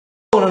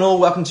one and all,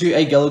 welcome to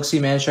a Galaxy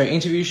Man Show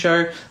interview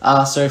show.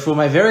 So for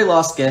my very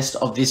last guest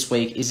of this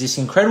week is this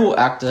incredible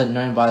actor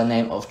known by the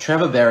name of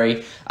Trevor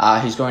Berry,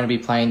 who's going to be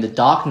playing the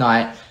Dark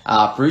Knight,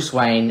 Bruce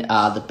Wayne,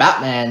 the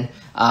Batman,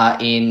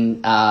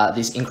 in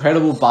this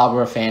incredible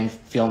Barbra fan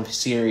film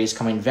series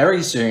coming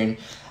very soon.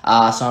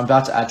 So I'm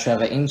about to add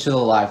Trevor into the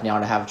live now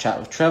to have a chat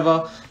with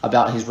Trevor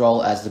about his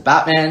role as the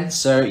Batman.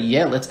 So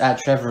yeah, let's add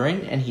Trevor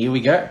in, and here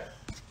we go.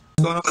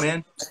 What's going on,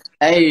 man?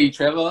 Hey,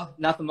 Trevor.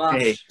 Nothing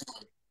much. Hey.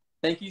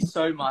 Thank you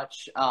so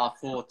much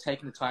for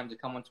taking the time to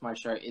come onto my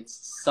show.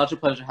 It's such a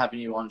pleasure having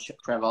you on,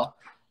 Trevor.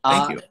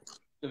 Thank you.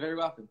 You're very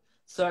welcome.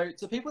 So,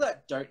 to people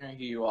that don't know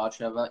who you are,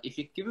 Trevor, if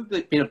you give a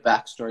bit of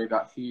backstory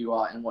about who you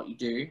are and what you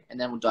do, and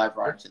then we'll dive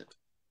right into it.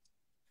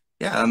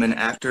 Yeah, I'm an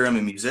actor. I'm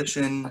a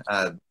musician.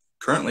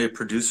 Currently a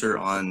producer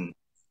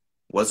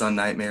was on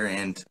Nightmare,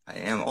 and I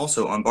am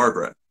also on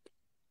Barbra.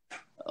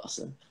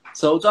 Awesome.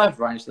 So, we'll dive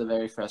right into the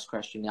very first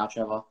question now,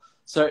 Trevor.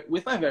 So,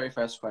 with my very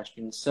first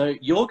question, so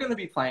you're going to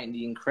be playing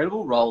the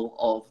incredible role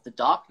of the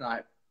Dark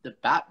Knight, the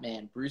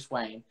Batman, Bruce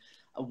Wayne.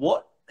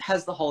 What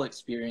has the whole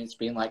experience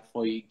been like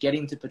for you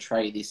getting to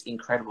portray this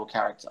incredible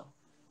character?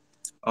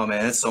 Oh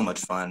man, it's so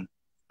much fun.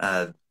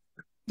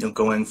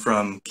 Going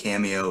from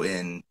cameo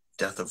in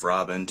Death of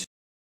Robin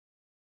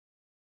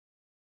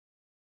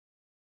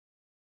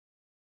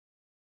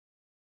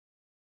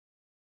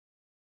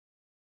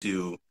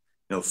to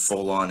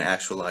full-on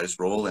actualized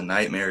role in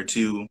Nightmare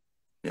to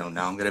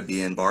now I'm going to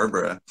be in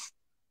Barbra.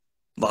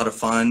 A lot of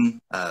fun,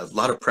 a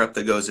lot of prep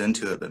that goes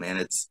into it, but man,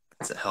 it's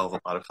a hell of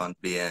a lot of fun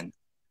to be in.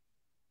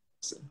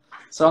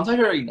 So on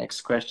to our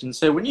next question.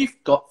 So when you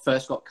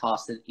first got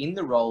casted in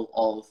the role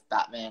of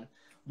Batman,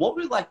 what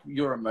were like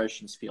your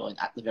emotions feeling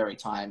at the very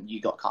time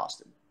you got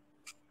casted?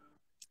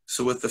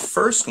 So with the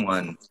first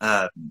one,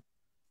 I'd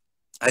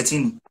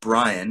seen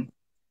Brian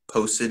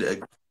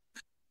posted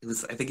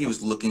I think he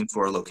was looking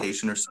for a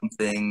location or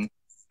something,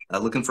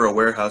 looking for a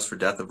warehouse for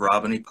Death of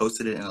Robin. He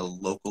posted it in a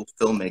local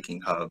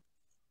filmmaking hub.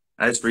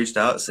 I just reached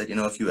out and said,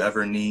 if you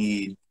ever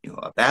need,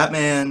 a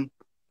Batman,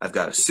 I've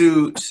got a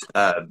suit.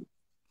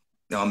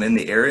 I'm in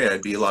the area.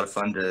 It'd be a lot of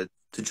fun to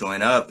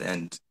join up.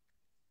 And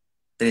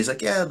then he's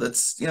like, yeah,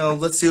 let's see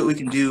what we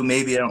can do.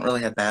 Maybe I don't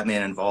really have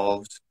Batman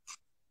involved.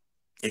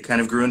 It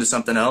kind of grew into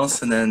something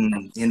else, and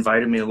then he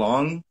invited me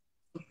along.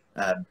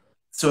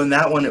 So in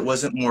that one, it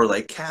wasn't more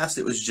like cast.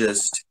 It was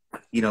just,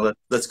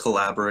 let's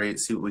collaborate,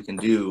 see what we can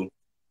do.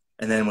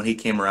 And then when he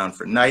came around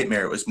for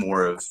Nightmare, it was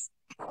more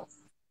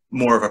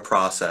of a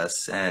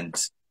process. And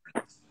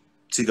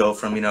to go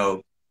from,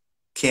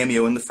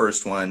 cameo in the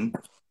first one,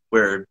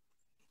 where,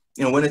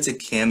 when it's a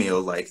cameo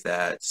like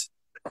that,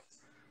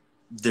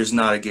 there's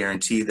not a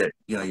guarantee that,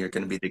 you're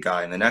going to be the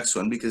guy in the next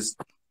one, because,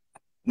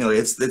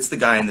 it's the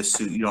guy in the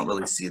suit. You don't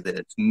really see that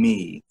it's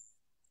me.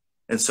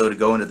 And so to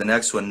go into the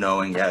next one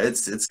knowing, yeah,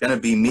 it's going to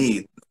be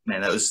me,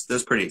 man, that was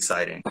pretty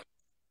exciting.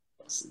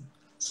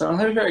 So on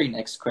the very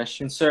next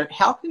question, so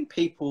how can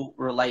people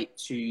relate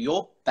to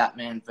your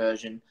Batman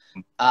version?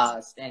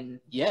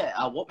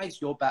 What makes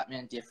your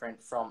Batman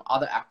different from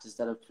other actors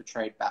that have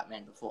portrayed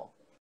Batman before?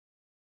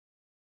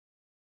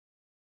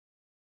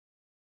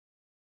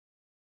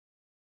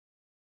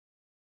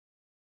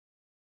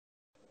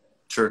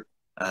 Sure.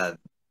 I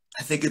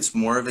think it's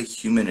more of a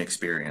human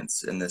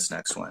experience in this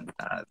next one.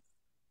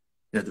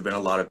 There have been a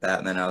lot of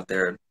Batman out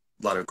there, a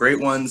lot of great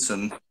ones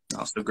and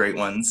also great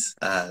ones.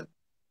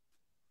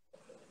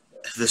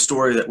 The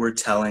story that we're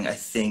telling, I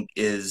think,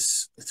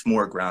 it's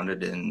more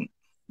grounded in,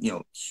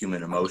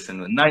 human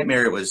emotion. With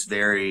Nightmare, it was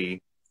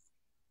very,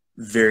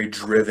 very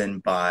driven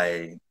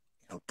by,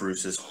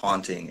 Bruce's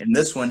haunting. In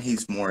this one,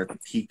 he's more at the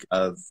peak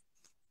of,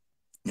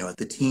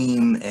 the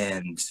team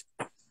and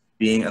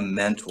being a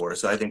mentor.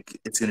 So I think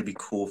it's going to be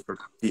cool for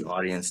the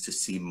audience to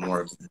see more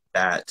of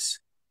that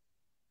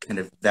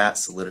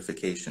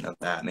solidification of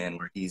Batman,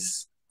 where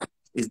he's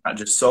not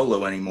just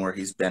solo anymore.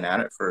 He's been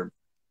at it for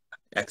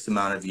X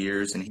amount of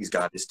years, and he's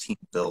got his team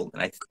built.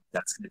 And I think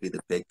that's going to be the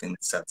big thing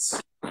that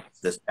sets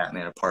this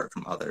Batman apart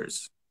from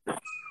others.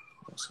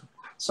 Awesome.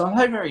 So on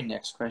our very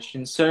next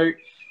question. So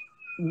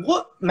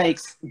what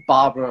makes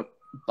Barbra,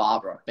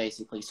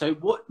 basically? So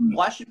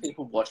why should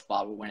people watch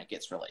Barbra when it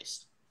gets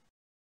released?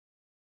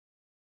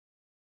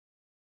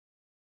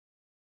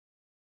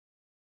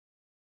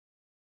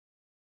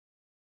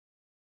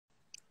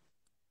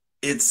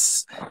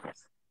 It's,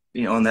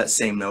 on that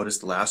same note as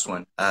the last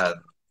one,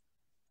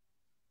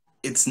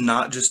 it's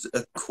not just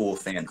a cool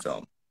fan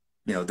film.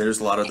 There's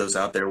a lot of those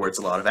out there where it's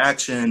a lot of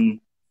action.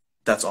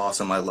 That's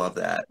awesome. I love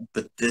that.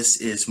 But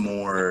this is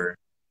more,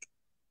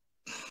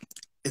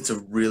 it's a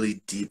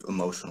really deep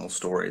emotional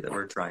story that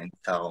we're trying to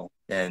tell.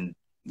 And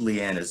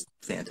Leanne is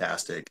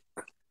fantastic.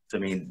 So,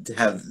 to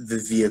have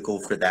the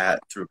vehicle for that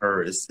through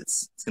her it's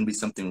going to be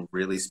something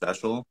really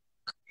special.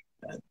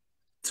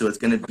 So it's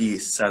going to be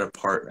set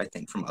apart, I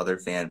think, from other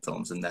fan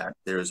films in that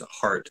there's a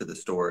heart to the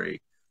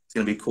story. It's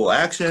going to be cool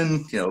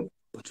action,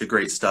 a bunch of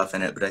great stuff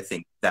in it, but I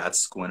think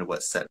that's going to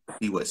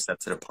be what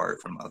sets it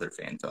apart from other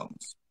fan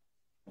films.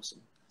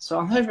 Awesome. So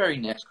on the very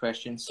next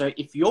question, so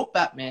if your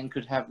Batman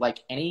could have like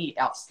any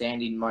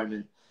outstanding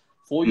moment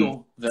for Hmm.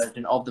 your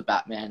version of the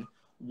Batman,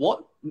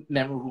 what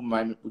memorable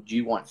moment would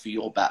you want for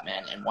your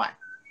Batman and why?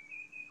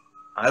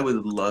 I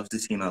would love to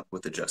team up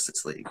with the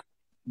Justice League.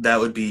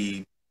 That would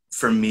be,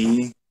 for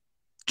me,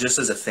 just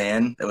as a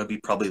fan, that would be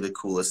probably the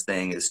coolest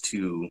thing is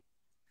to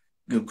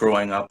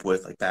growing up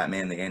with like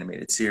Batman the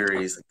animated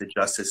series, like the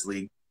Justice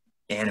League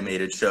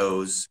animated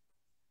shows.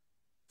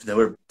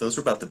 Those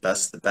were about the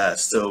best of the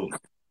best. So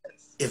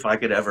if I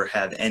could ever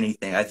have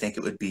anything, I think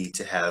it would be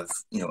to have,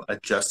 a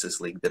Justice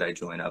League that I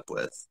join up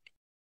with.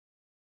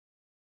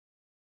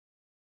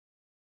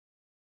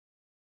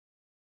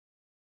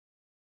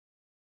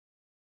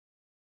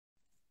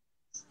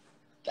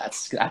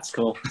 That's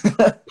cool.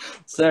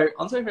 So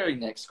on to the very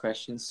next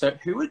question. So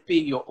who would be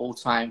your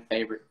all-time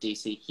favorite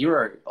DC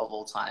hero of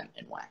all time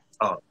and why?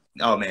 Oh,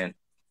 oh man.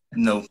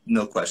 No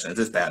question. It's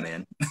just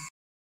Batman.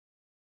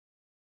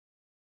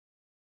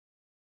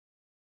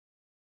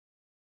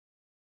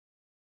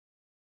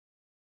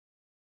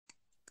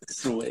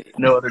 Sweet.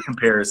 No other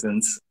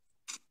comparisons.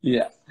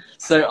 Yeah.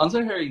 So on to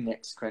the very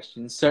next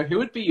question. So who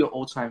would be your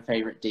all-time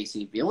favorite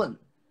DC villain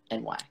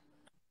and why?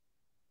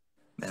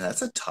 Man,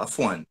 that's a tough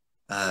one.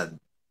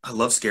 I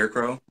love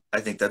Scarecrow.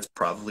 I think that's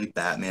probably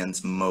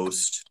Batman's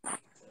most.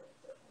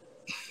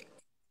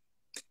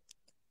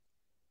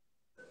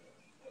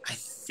 I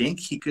think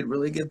he could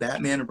really give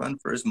Batman a run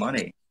for his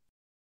money.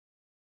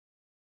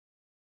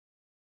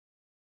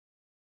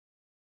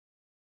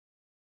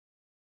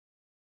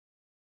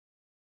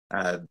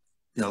 Uh,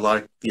 a lot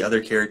of the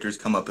other characters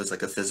come up as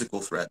like a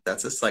physical threat.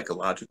 That's a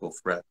psychological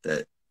threat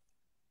that,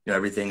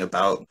 everything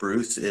about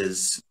Bruce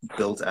is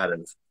built out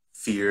of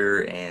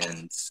fear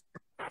and,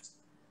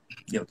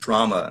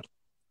 trauma.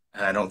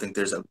 And I don't think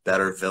there's a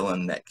better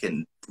villain that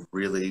can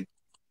really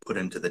put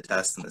him to the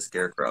test than the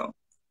Scarecrow.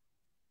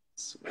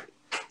 Sweet.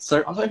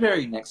 So on to the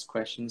very next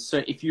question.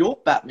 So if your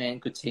Batman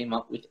could team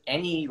up with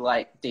any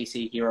like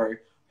DC hero,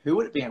 who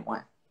would it be and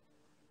why?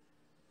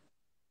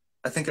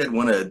 I think I'd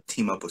want to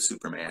team up with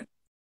Superman.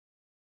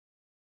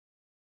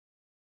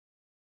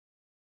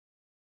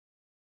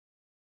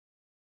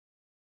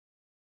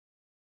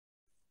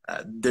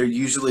 They're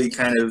usually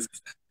kind of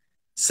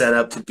set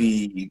up to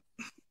be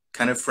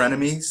kind of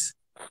frenemies.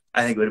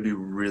 I think it would be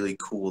really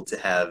cool to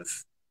have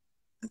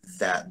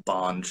that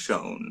bond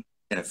shown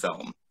in a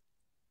film.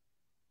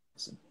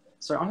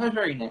 So on to the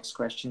very next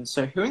question.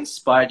 So who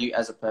inspired you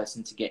as a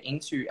person to get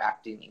into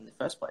acting in the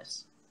first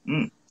place?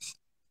 Mm.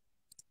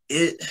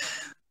 It,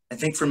 I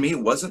think for me, it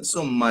wasn't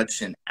so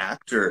much an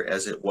actor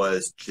as it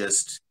was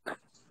just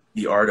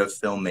the art of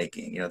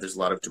filmmaking. There's a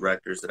lot of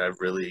directors that I've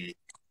really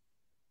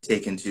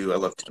taken to. I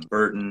love Tim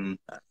Burton,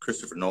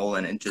 Christopher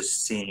Nolan, and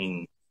just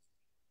seeing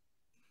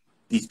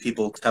these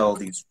people tell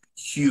these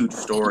huge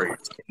stories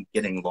and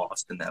getting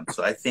lost in them.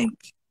 So I think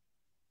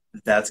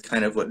that's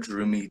kind of what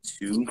drew me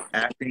to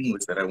acting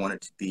was that I wanted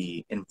to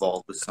be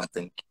involved with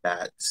something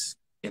that's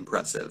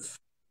impressive.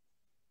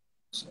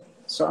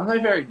 So on to the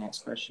very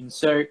next question.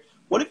 So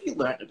what have you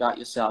learned about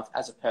yourself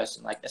as a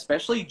person, like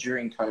especially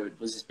during COVID?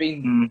 Was this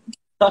been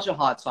such a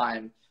hard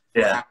time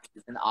for Yeah,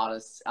 actors and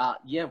artists?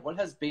 Yeah, what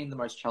has been the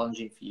most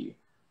challenging for you?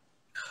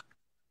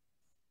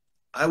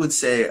 I would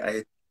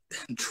say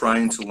I'm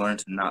trying to learn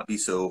to not be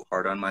so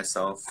hard on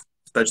myself,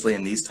 especially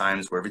in these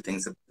times where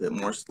everything's a bit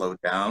more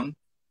slowed down.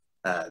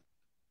 Uh,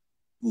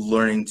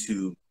 Learning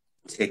to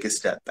take a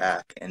step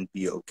back and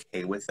be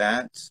okay with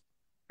that.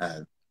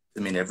 I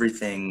mean,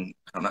 everything,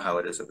 I don't know how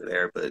it is over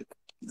there, but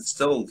it's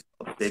still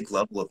a big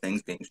level of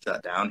things being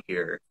shut down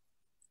here.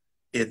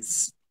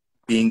 It's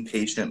being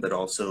patient, but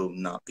also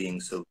not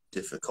being so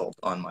difficult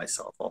on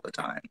myself all the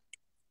time.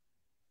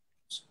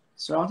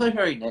 So on to the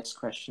very next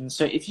question.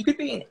 So if you could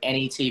be in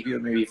any TV or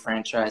movie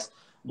franchise,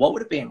 what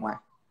would it be and why?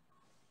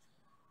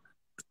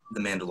 The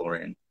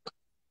Mandalorian.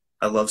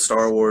 I love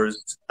Star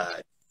Wars.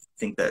 I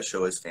think that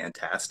show is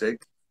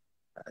fantastic.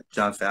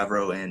 Jon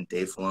Favreau and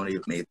Dave Filoni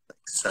have made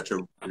like, such a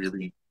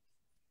really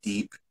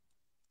deep,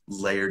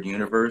 layered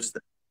universe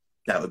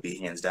that would be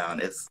hands down.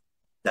 If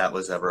that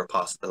was ever a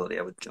possibility,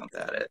 I would jump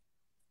at it.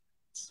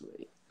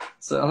 Sweet.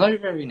 So on to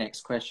the very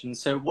next question.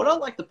 So what are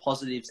like the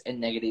positives and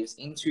negatives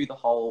into the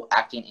whole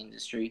acting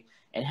industry,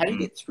 and how do you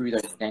Mm. get through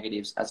those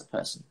negatives as a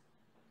person?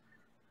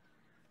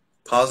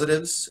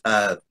 Positives,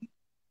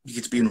 you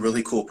get to be in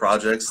really cool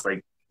projects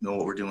like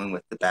what we're doing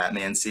with the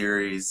Batman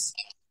series.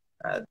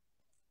 Uh,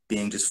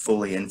 Being just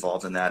fully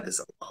involved in that is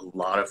a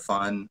lot of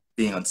fun.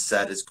 Being on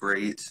set is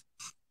great.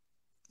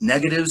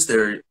 Negatives,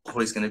 there are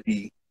always going to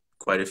be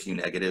quite a few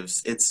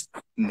negatives. It's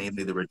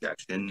mainly the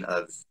rejection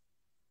of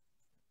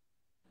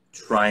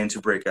trying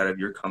to break out of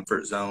your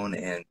comfort zone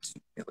and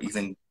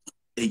even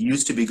it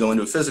used to be going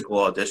to a physical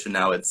audition.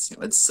 Now it's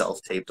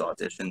self-taped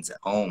auditions at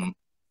home,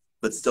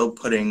 but still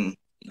putting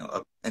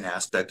an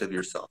aspect of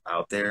yourself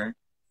out there,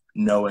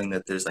 knowing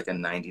that there's like a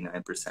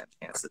 99%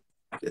 chance that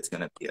it's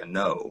going to be a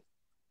no.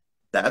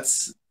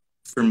 That's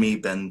for me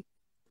been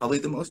probably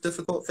the most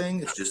difficult thing.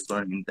 It's just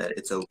learning that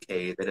it's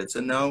okay that it's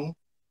a no,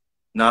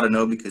 not a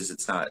no because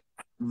it's not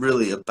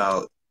really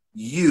about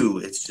you.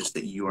 It's just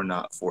that you're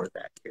not for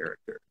that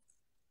character.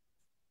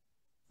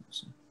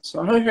 So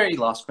I have a very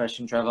last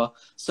question, Trevor.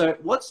 So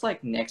what's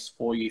like next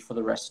for you for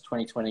the rest of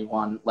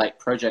 2021, like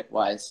project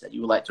wise, that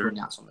you would like to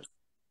announce on this?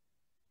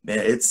 Man,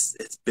 it's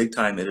big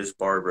time. It is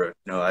Barbra.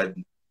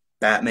 I'm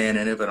Batman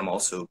in it, but I'm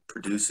also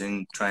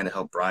producing, trying to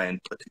help Brian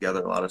put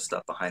together a lot of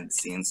stuff behind the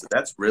scenes. So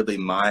that's really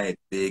my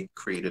big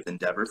creative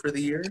endeavor for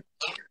the year,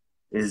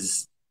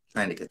 is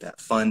trying to get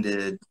that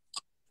funded,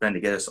 trying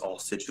to get us all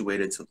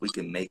situated so we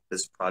can make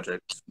this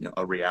project,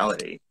 a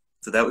reality.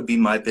 So that would be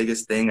my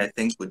biggest thing, I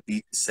think, would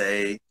be to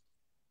say,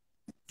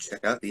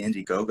 check out the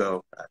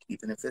Indiegogo.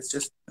 Even if it's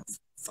just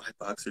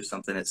 $5 or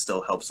something, it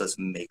still helps us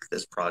make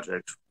this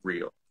project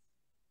real.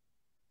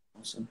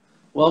 Awesome.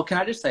 Well, can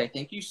I just say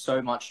thank you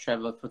so much,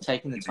 Trevor, for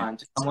taking the time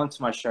to come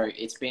onto my show.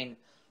 It's been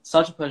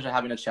such a pleasure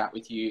having a chat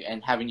with you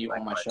and having you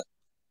on my show.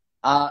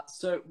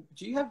 So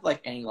do you have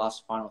like any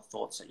last final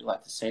thoughts that you'd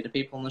like to say to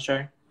people on the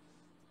show?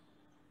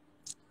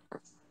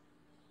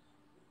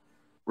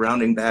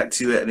 Rounding back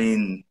to it, I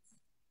mean,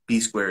 B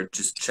Squared,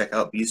 just check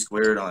out B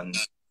Squared on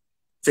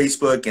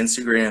Facebook,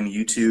 Instagram,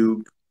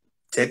 YouTube,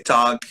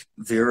 TikTok,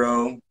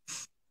 Vero,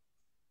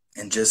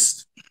 and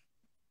just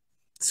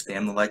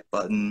spam the like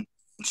button,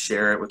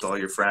 share it with all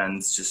your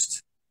friends.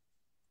 Just,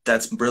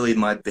 that's really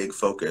my big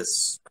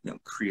focus,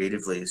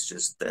 creatively, is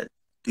just that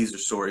these are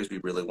stories we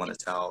really want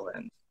to tell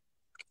and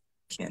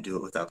can't do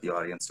it without the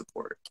audience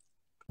support.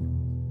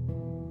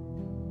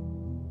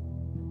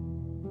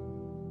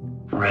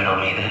 Riddle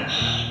me this.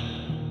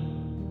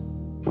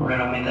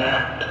 Riddle me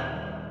that.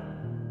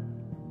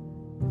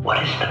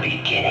 What is the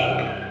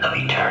beginning of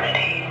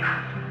eternity?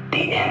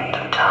 The end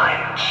of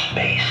time and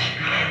space.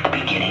 The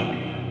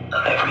beginning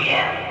of every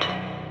end.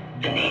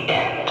 And the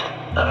end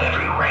of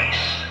every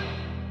race.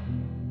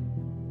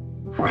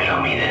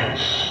 Riddle me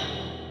this.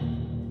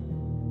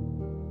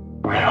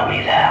 Riddle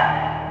me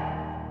that.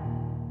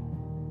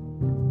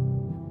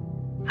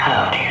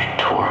 How do you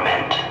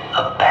torment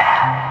a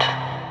bat?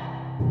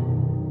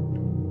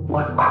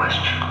 What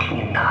question can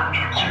you not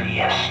answer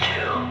yes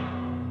to?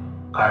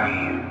 Are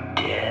you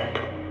dead?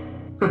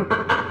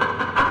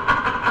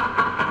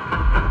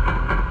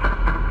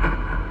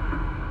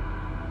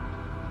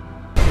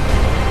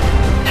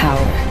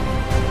 Power.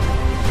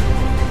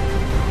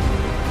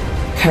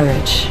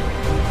 Courage.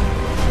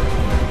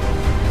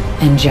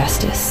 And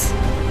justice.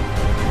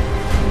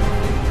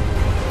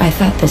 I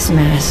thought this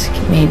mask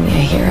made me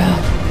a hero.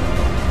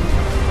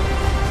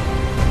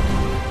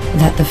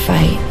 That the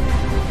fight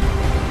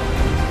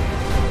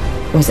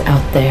was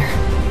out there.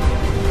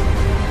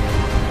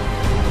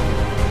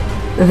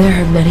 There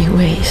are many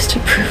ways to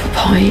prove a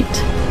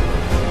point.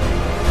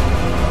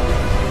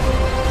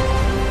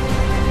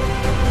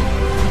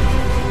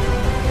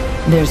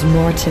 There's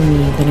more to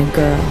me than a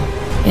girl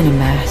in a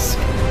mask.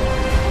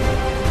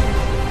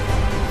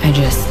 I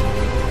just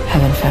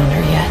haven't found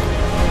her yet.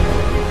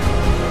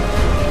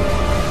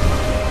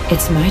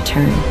 It's my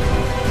turn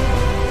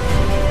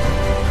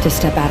to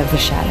step out of the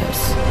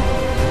shadows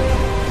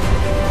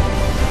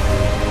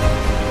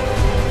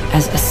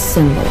as a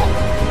symbol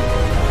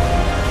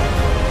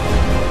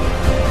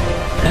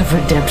of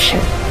redemption.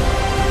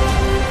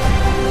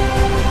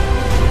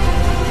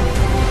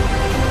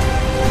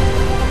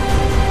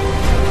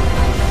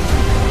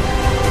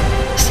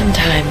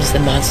 Sometimes the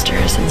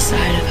monsters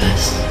inside of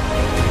us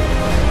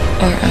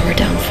are our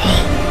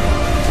downfall.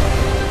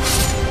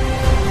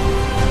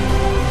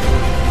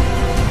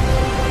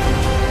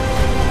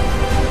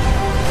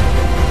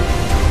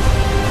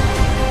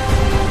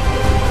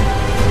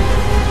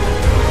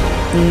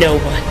 No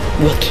one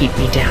will keep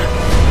me down.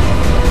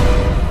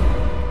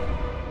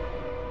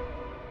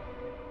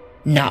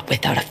 Not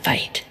without a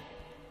fight.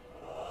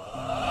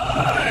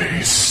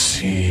 I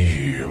see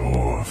you.